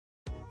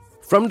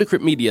From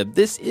Decrypt Media,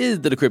 this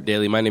is the Decrypt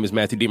Daily. My name is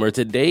Matthew Deemer.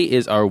 Today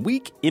is our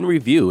week in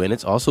review, and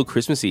it's also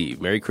Christmas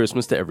Eve. Merry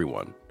Christmas to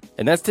everyone.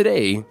 And that's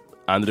today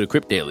on the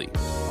Decrypt Daily.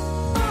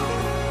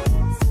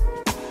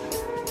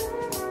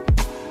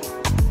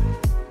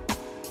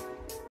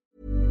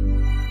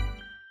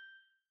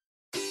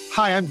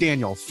 Hi, I'm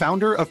Daniel,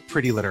 founder of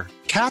Pretty Litter.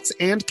 Cats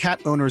and cat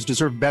owners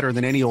deserve better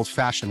than any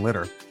old-fashioned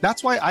litter.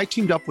 That's why I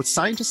teamed up with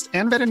scientists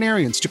and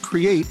veterinarians to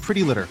create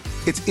Pretty Litter.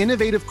 Its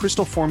innovative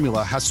crystal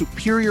formula has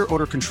superior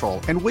odor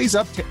control and weighs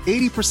up to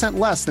 80%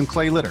 less than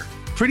clay litter.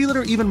 Pretty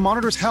Litter even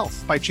monitors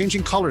health by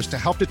changing colors to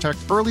help detect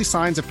early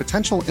signs of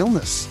potential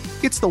illness.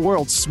 It's the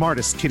world's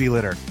smartest kitty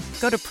litter.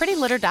 Go to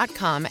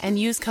prettylitter.com and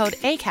use code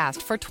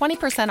ACAST for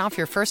 20% off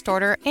your first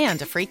order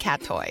and a free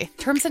cat toy.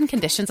 Terms and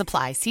conditions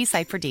apply. See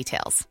site for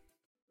details.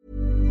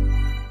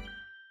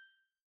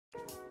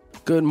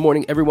 Good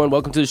morning, everyone.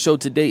 Welcome to the show.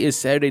 Today is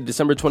Saturday,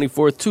 December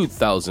 24th,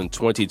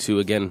 2022.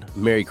 Again,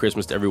 Merry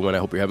Christmas to everyone. I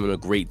hope you're having a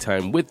great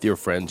time with your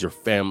friends, your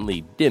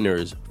family,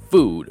 dinners,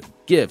 food,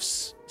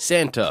 gifts,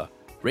 Santa,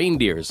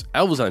 reindeers,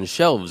 elves on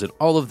shelves, and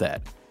all of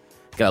that.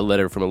 Got a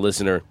letter from a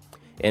listener,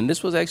 and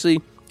this was actually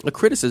a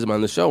criticism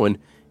on the show. And,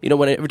 you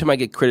know, every time I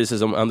get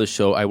criticism on the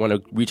show, I want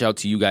to reach out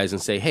to you guys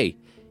and say, hey,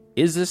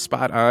 is this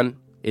spot on?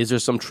 Is there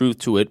some truth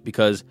to it?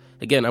 Because,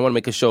 again, I want to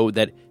make a show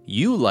that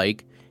you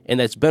like and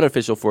that's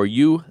beneficial for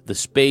you, the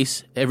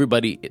space,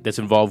 everybody that's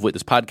involved with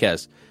this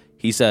podcast.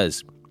 He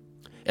says,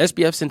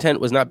 SBF's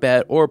intent was not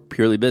bad or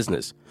purely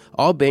business.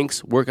 All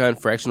banks work on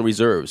fractional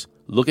reserves.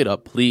 Look it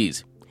up,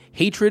 please.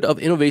 Hatred of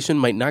innovation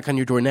might knock on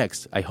your door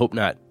next. I hope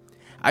not.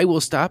 I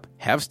will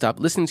have stopped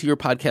listening to your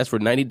podcast for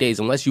 90 days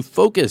unless you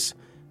focus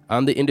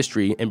on the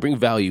industry and bring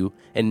value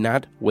and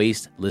not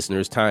waste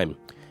listeners' time.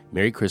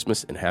 Merry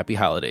Christmas and Happy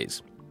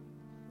Holidays.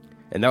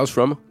 And that was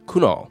from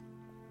Kunal.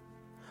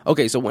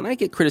 Okay, so when I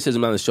get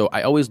criticism on the show,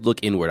 I always look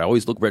inward. I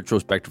always look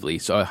retrospectively.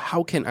 So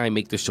how can I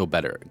make this show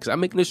better? Because I'm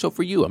making this show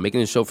for you. I'm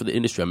making this show for the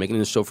industry. I'm making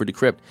this show for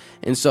Decrypt.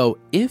 And so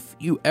if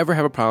you ever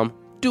have a problem,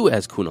 do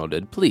as Kunal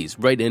did. Please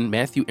write in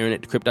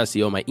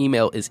MatthewAaron@Decrypt.co. My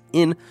email is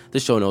in the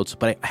show notes,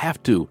 but I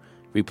have to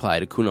reply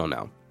to Kunal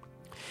now.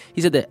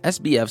 He said that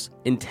SBF's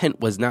intent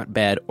was not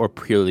bad or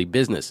purely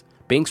business.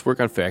 Banks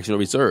work on fractional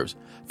reserves.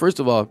 First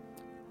of all,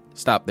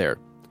 stop there.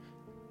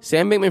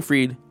 Sam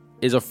Bankman-Fried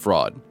is a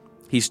fraud.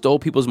 He stole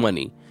people's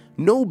money.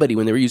 Nobody,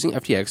 when they were using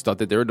FTX, thought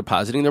that they were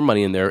depositing their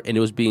money in there and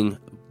it was being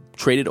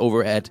traded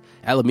over at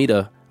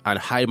Alameda on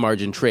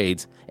high-margin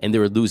trades and they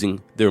were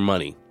losing their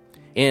money.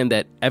 And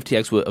that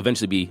FTX would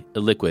eventually be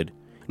illiquid.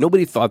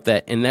 Nobody thought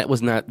that, and that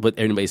was not what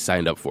anybody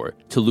signed up for,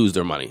 to lose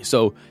their money.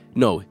 So,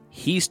 no,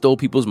 he stole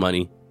people's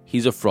money.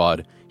 He's a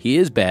fraud. He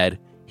is bad.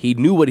 He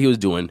knew what he was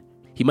doing.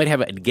 He might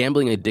have a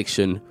gambling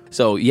addiction.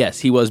 So, yes,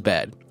 he was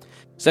bad.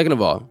 Second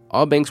of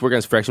all banks work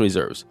on fractional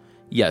reserves.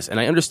 Yes, and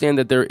I understand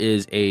that there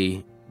is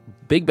a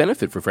big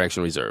benefit for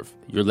fractional reserve.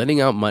 You're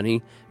lending out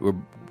money, we're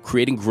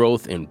creating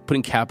growth and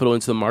putting capital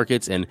into the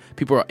markets, and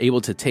people are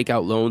able to take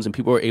out loans, and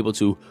people are able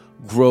to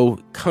grow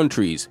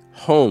countries,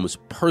 homes,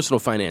 personal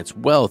finance,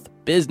 wealth,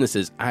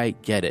 businesses. I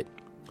get it.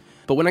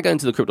 But when I got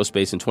into the crypto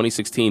space in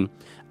 2016,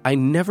 I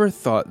never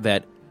thought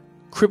that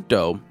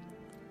crypto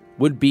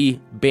would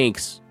be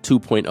banks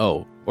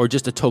 2.0 or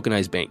just a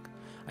tokenized bank.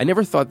 I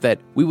never thought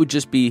that we would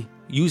just be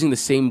using the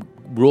same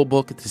rule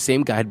book, the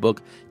same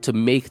guidebook to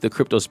make the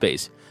crypto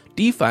space.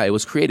 DeFi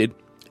was created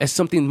as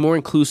something more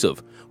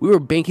inclusive. We were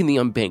banking the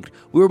unbanked.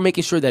 We were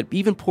making sure that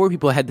even poor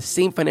people had the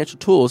same financial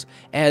tools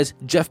as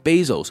Jeff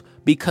Bezos,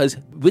 because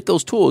with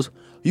those tools,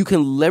 you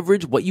can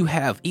leverage what you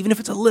have, even if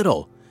it's a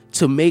little,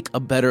 to make a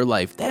better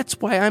life. That's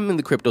why I'm in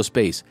the crypto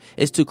space,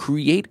 is to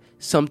create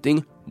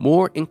something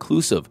more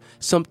inclusive,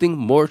 something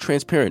more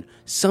transparent,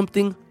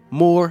 something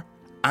more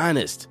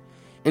honest.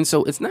 And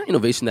so it's not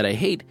innovation that I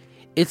hate.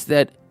 It's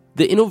that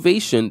the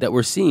innovation that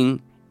we're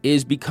seeing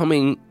is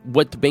becoming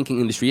what the banking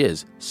industry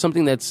is,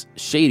 something that's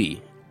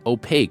shady,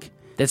 opaque,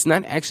 that's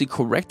not actually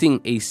correcting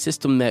a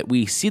system that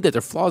we see that there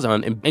are flaws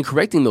on and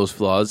correcting those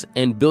flaws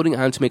and building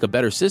on to make a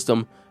better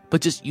system, but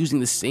just using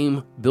the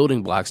same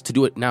building blocks to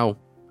do it now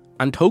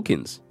on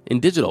tokens in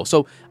digital.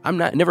 So I'm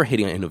never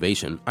hating on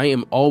innovation. I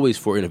am always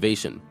for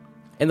innovation.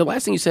 And the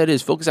last thing you said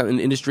is focus on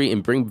the industry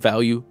and bring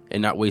value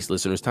and not waste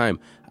listeners' time.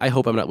 I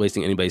hope I'm not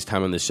wasting anybody's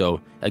time on this show.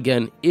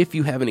 Again, if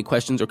you have any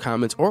questions or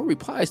comments or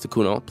replies to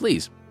Kunal,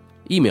 please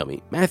email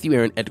me,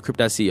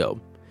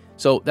 MatthewAaron@Decrypt.co.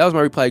 So that was my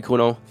reply to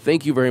Kunal.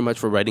 Thank you very much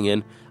for writing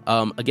in.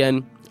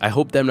 Again, I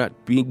hope that I'm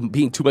not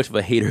being too much of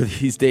a hater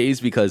these days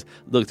because,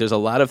 look, there's a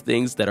lot of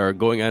things that are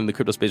going on in the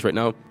crypto space right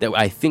now that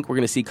I think we're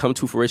going to see come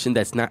to fruition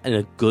that's not in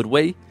a good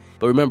way.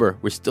 But remember,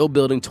 we're still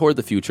building toward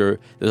the future.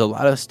 There's a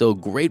lot of still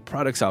great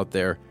products out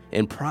there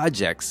and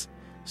projects.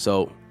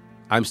 So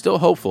I'm still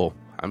hopeful.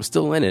 I'm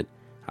still in it.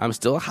 I'm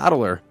still a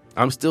hodler.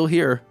 I'm still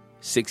here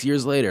 6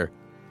 years later.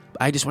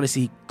 But I just want to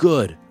see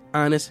good,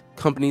 honest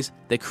companies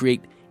that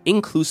create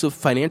inclusive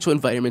financial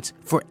environments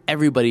for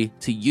everybody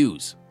to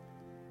use.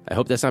 I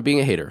hope that's not being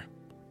a hater.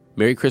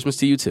 Merry Christmas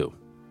to you too.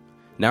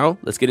 Now,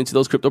 let's get into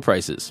those crypto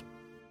prices.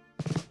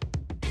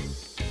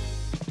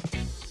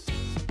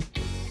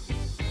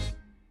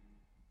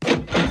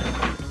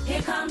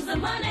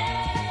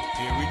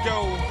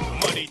 go,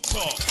 money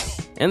talk.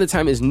 And the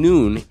time is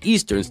noon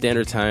Eastern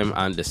Standard Time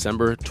on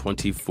December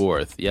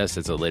 24th. Yes,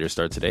 it's a later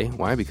start today.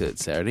 Why? Because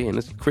it's Saturday and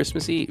it's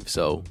Christmas Eve.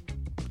 So,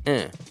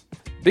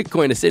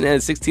 Bitcoin is sitting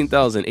at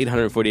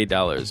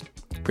 $16,848.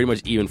 Pretty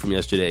much even from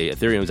yesterday.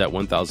 Ethereum is at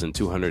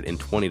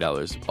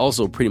 $1,220.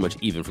 Also pretty much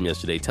even from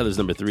yesterday. Tether's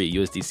number 3,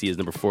 USDC is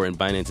number 4, and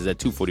Binance is at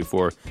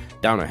 244,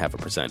 down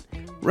 0.5%.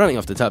 Running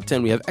off the top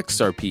 10, we have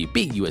XRP,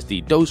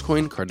 BUSD,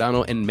 Dogecoin,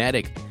 Cardano, and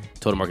Matic.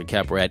 Total market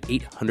cap, we're at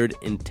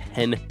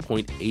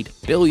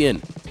 $810.8 billion.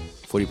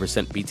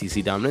 40%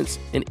 BTC dominance,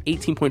 and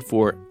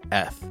 18.4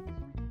 ETH.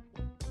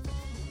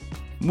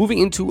 Moving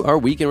into our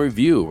weekend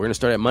review, we're going to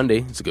start at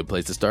Monday. It's a good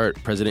place to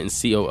start. President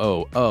and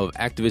COO of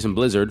Activision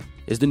Blizzard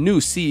is the new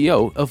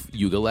CEO of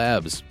Yuga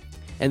Labs.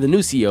 And the new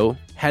CEO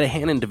had a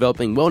hand in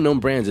developing well-known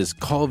brands as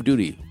Call of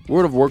Duty,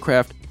 World of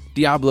Warcraft,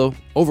 Diablo,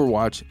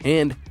 Overwatch,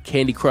 and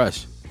Candy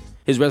Crush.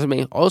 His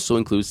resume also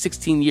includes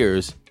 16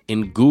 years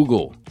in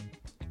Google.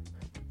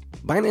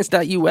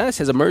 Binance.US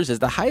has emerged as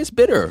the highest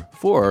bidder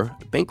for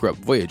bankrupt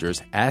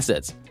Voyager's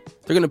assets.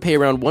 They're going to pay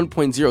around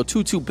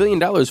 $1.022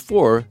 billion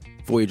for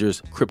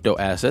Voyager's crypto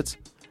assets,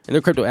 and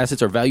their crypto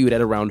assets are valued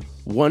at around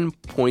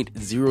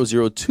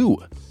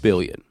 $1.002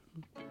 billion.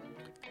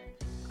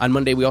 On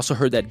Monday, we also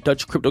heard that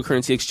Dutch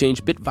cryptocurrency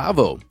exchange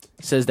Bitvavo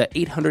says that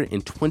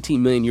 820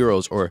 million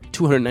euros or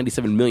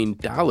 $297 million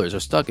are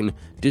stuck in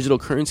Digital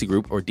Currency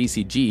Group or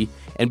DCG,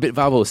 and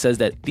Bitvavo says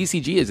that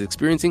DCG is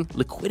experiencing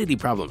liquidity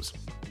problems.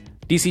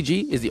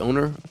 DCG is the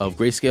owner of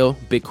Grayscale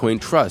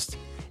Bitcoin Trust.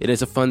 It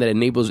is a fund that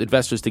enables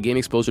investors to gain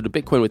exposure to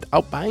Bitcoin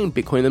without buying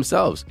Bitcoin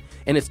themselves,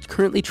 and it's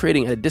currently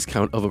trading at a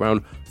discount of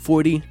around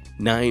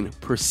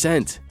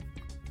 49%.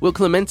 Will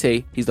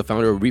Clemente, he's the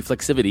founder of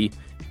Reflexivity,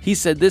 he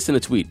said this in a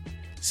tweet: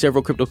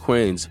 "Several crypto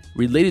coins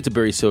related to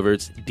Barry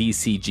Silver's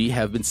DCG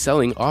have been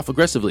selling off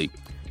aggressively.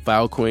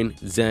 Filecoin,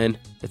 Zen,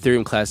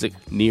 Ethereum Classic,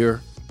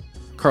 Near."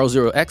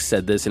 Carl0x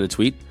said this in a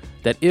tweet,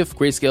 that if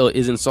Grayscale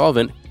is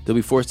insolvent, they'll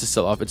be forced to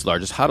sell off its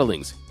largest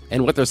hodlings.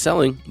 And what they're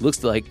selling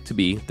looks like to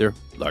be their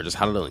largest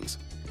hodlings.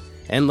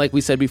 And like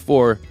we said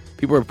before,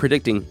 people are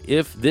predicting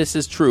if this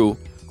is true,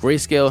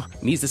 Grayscale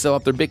needs to sell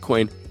off their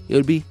Bitcoin, it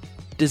would be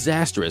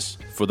disastrous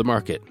for the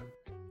market.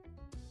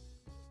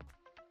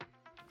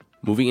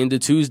 Moving into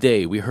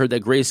Tuesday, we heard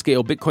that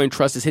Grayscale Bitcoin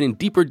Trust is hitting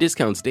deeper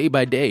discounts day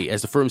by day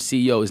as the firm's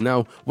CEO is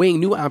now weighing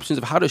new options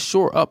of how to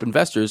shore up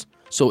investors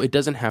so it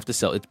doesn't have to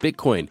sell its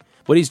Bitcoin.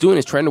 What he's doing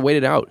is trying to wait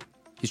it out.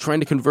 He's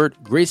trying to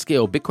convert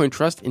Grayscale Bitcoin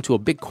Trust into a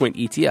Bitcoin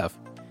ETF.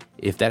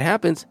 If that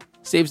happens,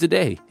 saves the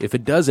day. If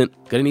it doesn't,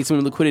 gonna need some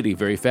liquidity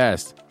very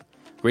fast.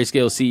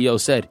 Grayscale CEO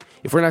said,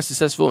 "If we're not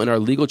successful in our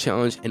legal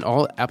challenge in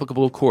all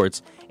applicable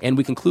courts, and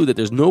we conclude that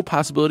there's no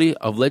possibility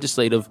of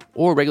legislative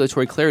or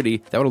regulatory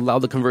clarity that would allow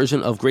the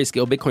conversion of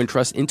Grayscale Bitcoin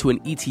Trust into an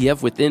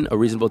ETF within a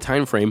reasonable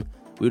time frame,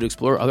 we would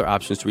explore other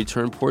options to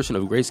return a portion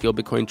of Grayscale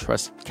Bitcoin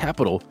Trust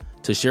capital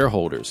to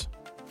shareholders."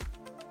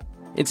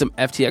 In some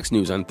FTX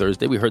news on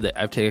Thursday, we heard that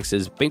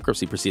FTX's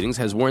bankruptcy proceedings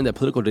has warned that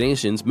political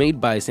donations made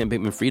by Sam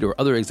Bankman-Fried or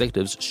other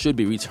executives should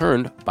be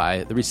returned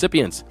by the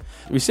recipients.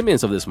 The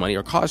recipients of this money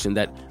are cautioned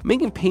that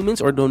making payments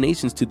or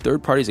donations to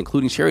third parties,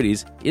 including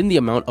charities, in the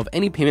amount of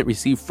any payment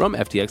received from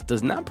FTX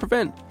does not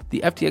prevent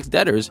the FTX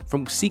debtors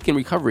from seeking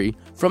recovery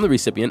from the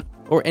recipient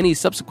or any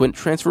subsequent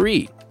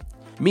transferee.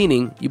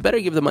 Meaning, you better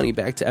give the money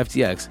back to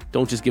FTX.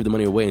 Don't just give the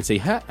money away and say,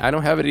 I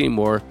don't have it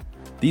anymore.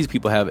 These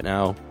people have it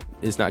now.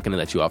 It's not going to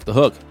let you off the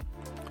hook.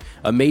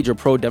 A major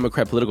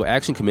pro-Democrat political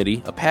action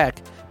committee, a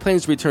PAC,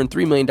 plans to return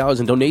 $3 million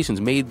in donations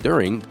made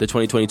during the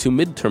 2022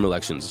 midterm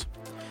elections.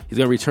 He's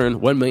going to return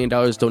 $1 million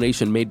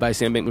donation made by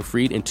Sam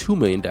Bankman-Fried and $2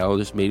 million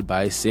made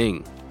by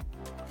Singh.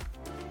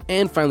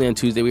 And finally on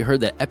Tuesday, we heard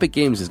that Epic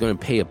Games is going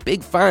to pay a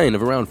big fine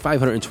of around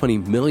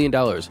 $520 million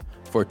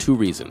for 2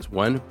 reasons.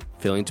 1,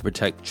 failing to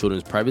protect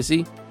children's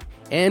privacy,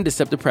 and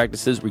deceptive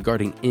practices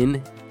regarding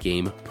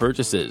in-game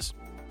purchases.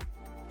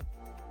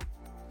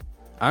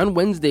 On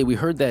Wednesday, we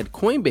heard that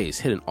Coinbase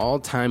hit an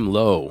all-time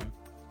low,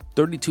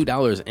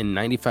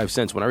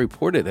 $32.95. When I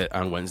reported it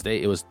on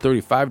Wednesday, it was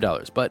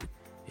 $35, but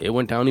it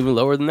went down even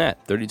lower than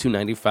that,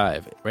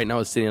 $32.95. Right now,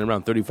 it's sitting at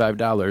around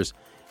 $35. If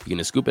you're going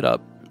to scoop it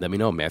up, let me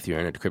know, Matthew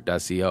Aaron at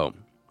Decrypt.co.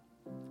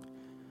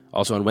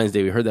 Also on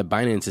Wednesday, we heard that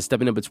Binance is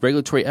stepping up its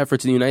regulatory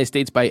efforts in the United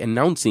States by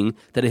announcing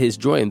that it has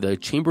joined the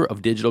Chamber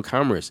of Digital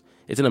Commerce.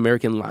 It's an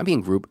American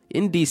lobbying group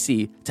in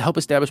D.C. to help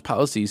establish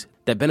policies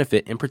that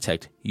benefit and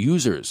protect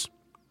users.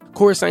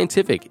 Core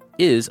Scientific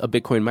is a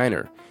Bitcoin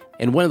miner,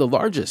 and one of the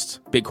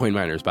largest Bitcoin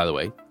miners, by the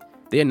way.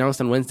 They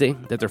announced on Wednesday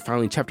that they're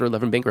filing Chapter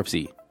 11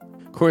 bankruptcy.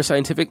 Core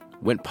Scientific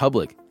went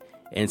public,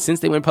 and since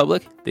they went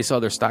public, they saw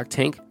their stock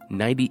tank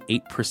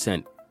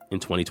 98% in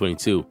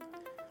 2022.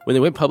 When they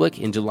went public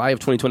in July of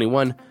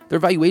 2021, their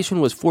valuation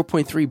was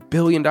 $4.3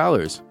 billion.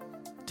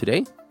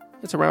 Today,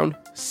 it's around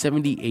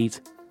 $78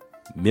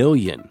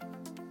 million.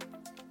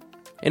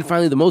 And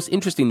finally, the most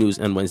interesting news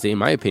on Wednesday, in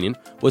my opinion,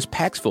 was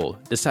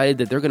Paxful decided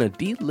that they're going to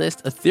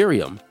delist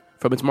Ethereum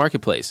from its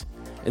marketplace.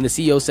 And the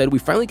CEO said, "We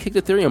finally kicked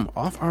Ethereum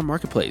off our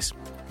marketplace.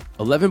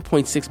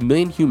 11.6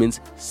 million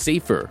humans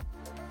safer.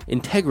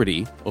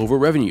 Integrity over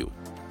revenue."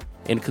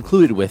 and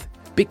concluded with,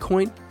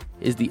 Bitcoin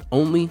is the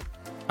only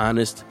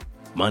honest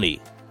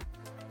money.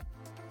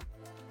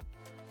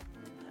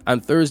 On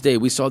Thursday,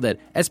 we saw that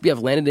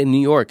SBF landed in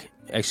New York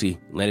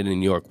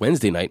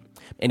Wednesday night,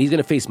 and he's going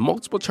to face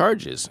multiple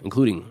charges,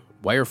 including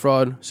wire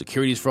fraud,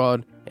 securities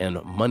fraud,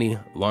 and money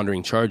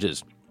laundering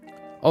charges.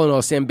 All in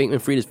all, Sam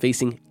Bankman-Fried is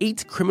facing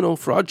 8 criminal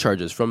fraud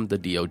charges from the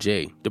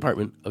DOJ,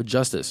 Department of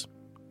Justice.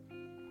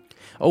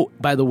 Oh,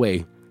 by the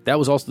way, that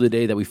was also the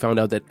day that we found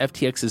out that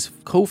FTX's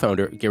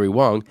co-founder, Gary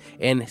Wang,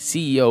 and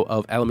CEO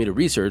of Alameda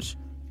Research,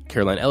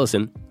 Caroline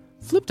Ellison,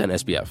 flipped on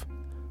SBF.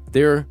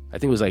 I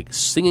think it was like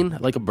singing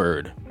like a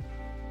bird.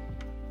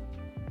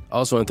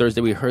 Also on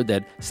Thursday, we heard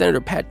that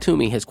Senator Pat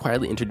Toomey has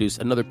quietly introduced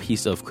another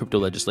piece of crypto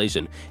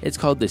legislation. It's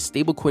called the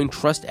Stablecoin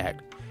Trust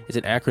Act. It's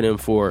an acronym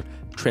for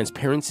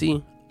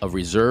Transparency of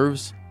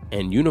Reserves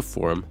and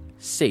Uniform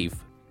Safe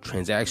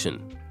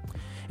Transaction.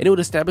 And it would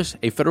establish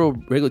a federal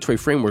regulatory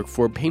framework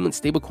for payment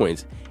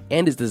stablecoins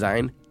and is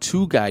designed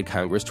to guide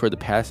Congress toward the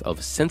path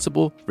of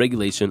sensible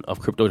regulation of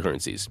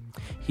cryptocurrencies.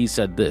 He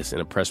said this in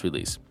a press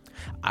release.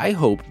 I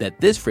hope that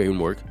this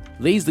framework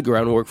lays the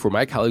groundwork for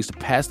my colleagues to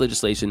pass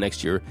legislation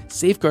next year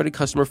safeguarding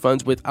customer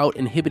funds without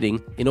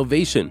inhibiting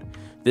innovation.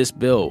 This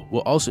bill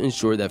will also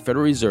ensure that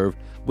Federal Reserve,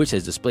 which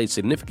has displayed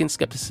significant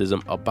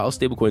skepticism about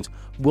stablecoins,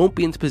 won't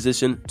be in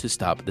position to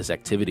stop this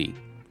activity.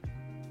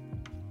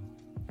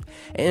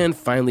 And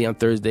finally, on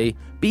Thursday,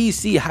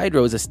 BC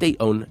Hydro is a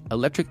state-owned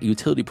electric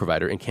utility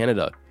provider in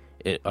Canada.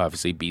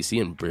 Obviously,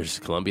 BC and British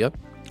Columbia.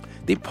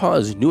 They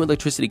paused new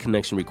electricity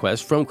connection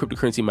requests from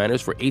cryptocurrency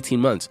miners for 18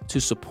 months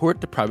to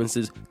support the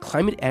province's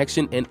climate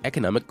action and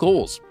economic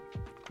goals.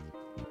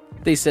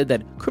 They said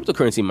that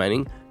cryptocurrency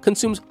mining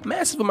consumes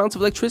massive amounts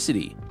of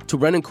electricity to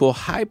run and cool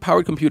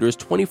high-powered computers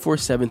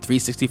 24/7,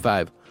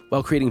 365,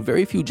 while creating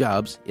very few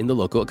jobs in the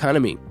local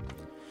economy.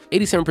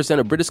 87%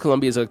 of British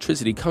Columbia's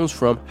electricity comes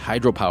from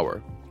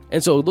hydropower.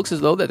 And so it looks as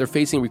though that they're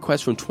facing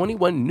requests from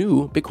 21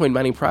 new Bitcoin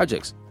mining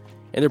projects.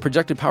 And their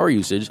projected power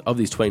usage of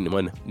these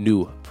 21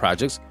 new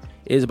projects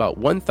is about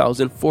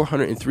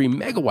 1,403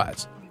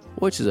 megawatts,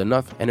 which is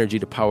enough energy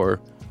to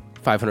power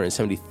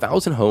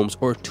 570,000 homes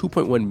or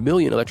 2.1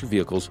 million electric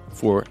vehicles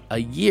for a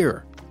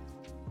year.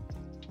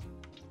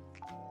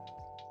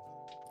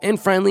 And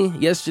finally,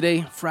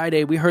 yesterday,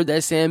 Friday, we heard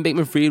that Sam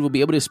Bankman-Fried will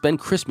be able to spend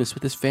Christmas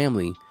with his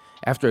family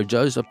after a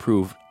judge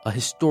approved a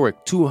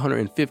historic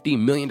 $250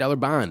 million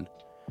bond.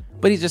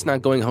 But he's just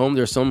not going home.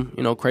 There's some,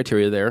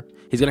 criteria there.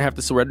 He's going to have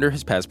to surrender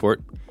his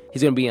passport.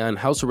 He's going to be on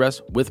house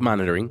arrest with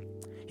monitoring.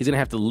 He's going to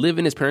have to live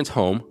in his parents'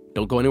 home.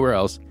 Don't go anywhere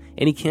else.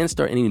 And he can't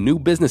start any new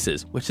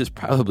businesses, which is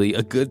probably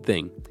a good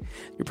thing.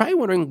 You're probably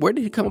wondering, where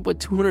did he come up with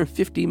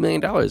 $250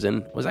 million?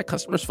 And was that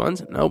customers'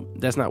 funds? No,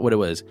 that's not what it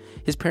was.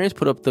 His parents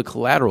put up the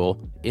collateral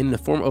in the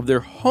form of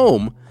their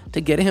home to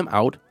get him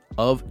out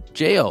of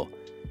jail.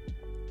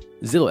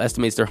 Zillow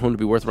estimates their home to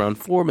be worth around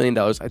 $4 million.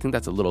 I think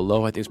that's a little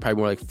low. I think it's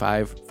probably more like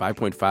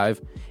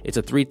 5.5. It's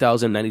a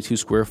 3,092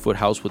 square foot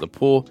house with a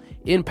pool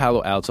in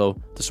Palo Alto.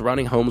 The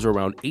surrounding homes are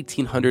around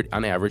 1,800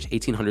 on average,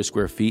 1,800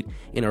 square feet,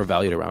 and are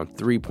valued around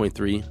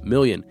 $3.3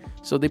 million.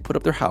 So they put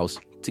up their house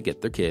to get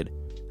their kid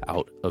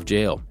out of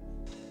jail.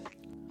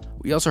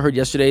 We also heard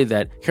yesterday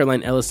that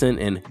Caroline Ellison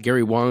and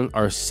Gary Wang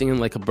are singing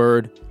like a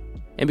bird.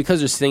 And because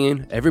they're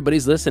singing,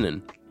 everybody's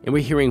listening. And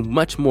we're hearing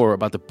much more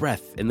about the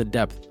breadth and the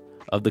depth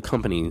of the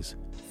company's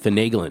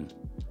finagling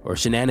or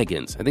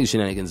shenanigans. I think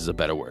shenanigans is a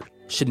better word.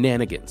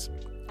 Shenanigans.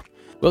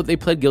 Well, they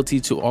pled guilty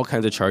to all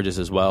kinds of charges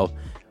as well.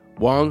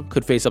 Wang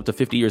could face up to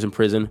 50 years in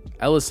prison.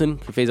 Ellison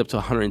could face up to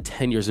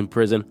 110 years in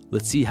prison.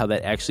 Let's see how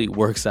that actually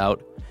works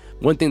out.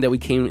 One thing that we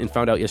came and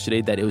found out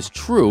yesterday, that it was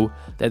true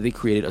that they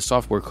created a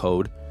software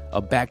code,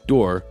 a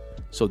backdoor,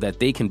 so that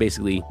they can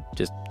basically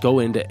just go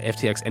into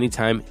FTX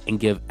anytime and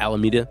give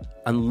Alameda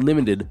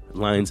unlimited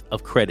lines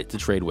of credit to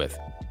trade with.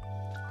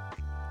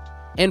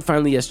 And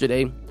finally,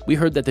 yesterday, we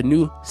heard that the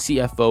new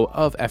CFO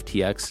of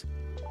FTX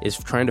is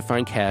trying to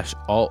find cash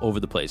all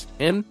over the place.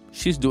 And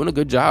she's doing a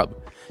good job.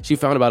 She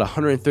found about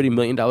 $130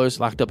 million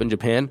locked up in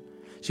Japan.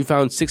 She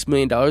found $6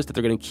 million that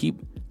they're going to keep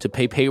to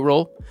pay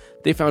payroll.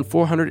 They found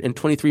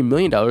 $423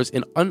 million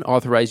in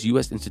unauthorized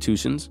U.S.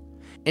 institutions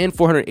and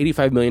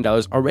 $485 million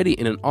already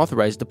in an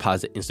authorized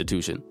deposit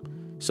institution.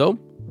 So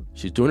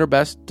she's doing her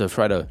best to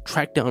try to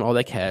track down all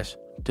that cash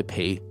to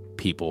pay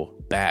people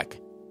back.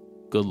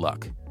 Good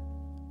luck.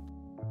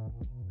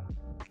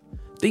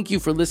 Thank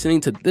you for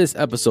listening to this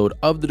episode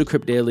of the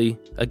Decrypt Daily.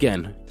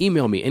 Again,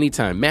 email me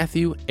anytime,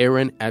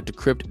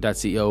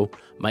 matthew.aaron@decrypt.co.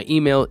 My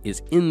email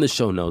is in the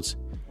show notes.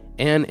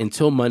 And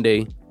until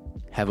Monday,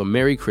 have a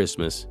Merry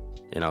Christmas,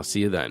 and I'll see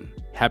you then.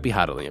 Happy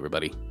hodling,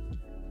 everybody.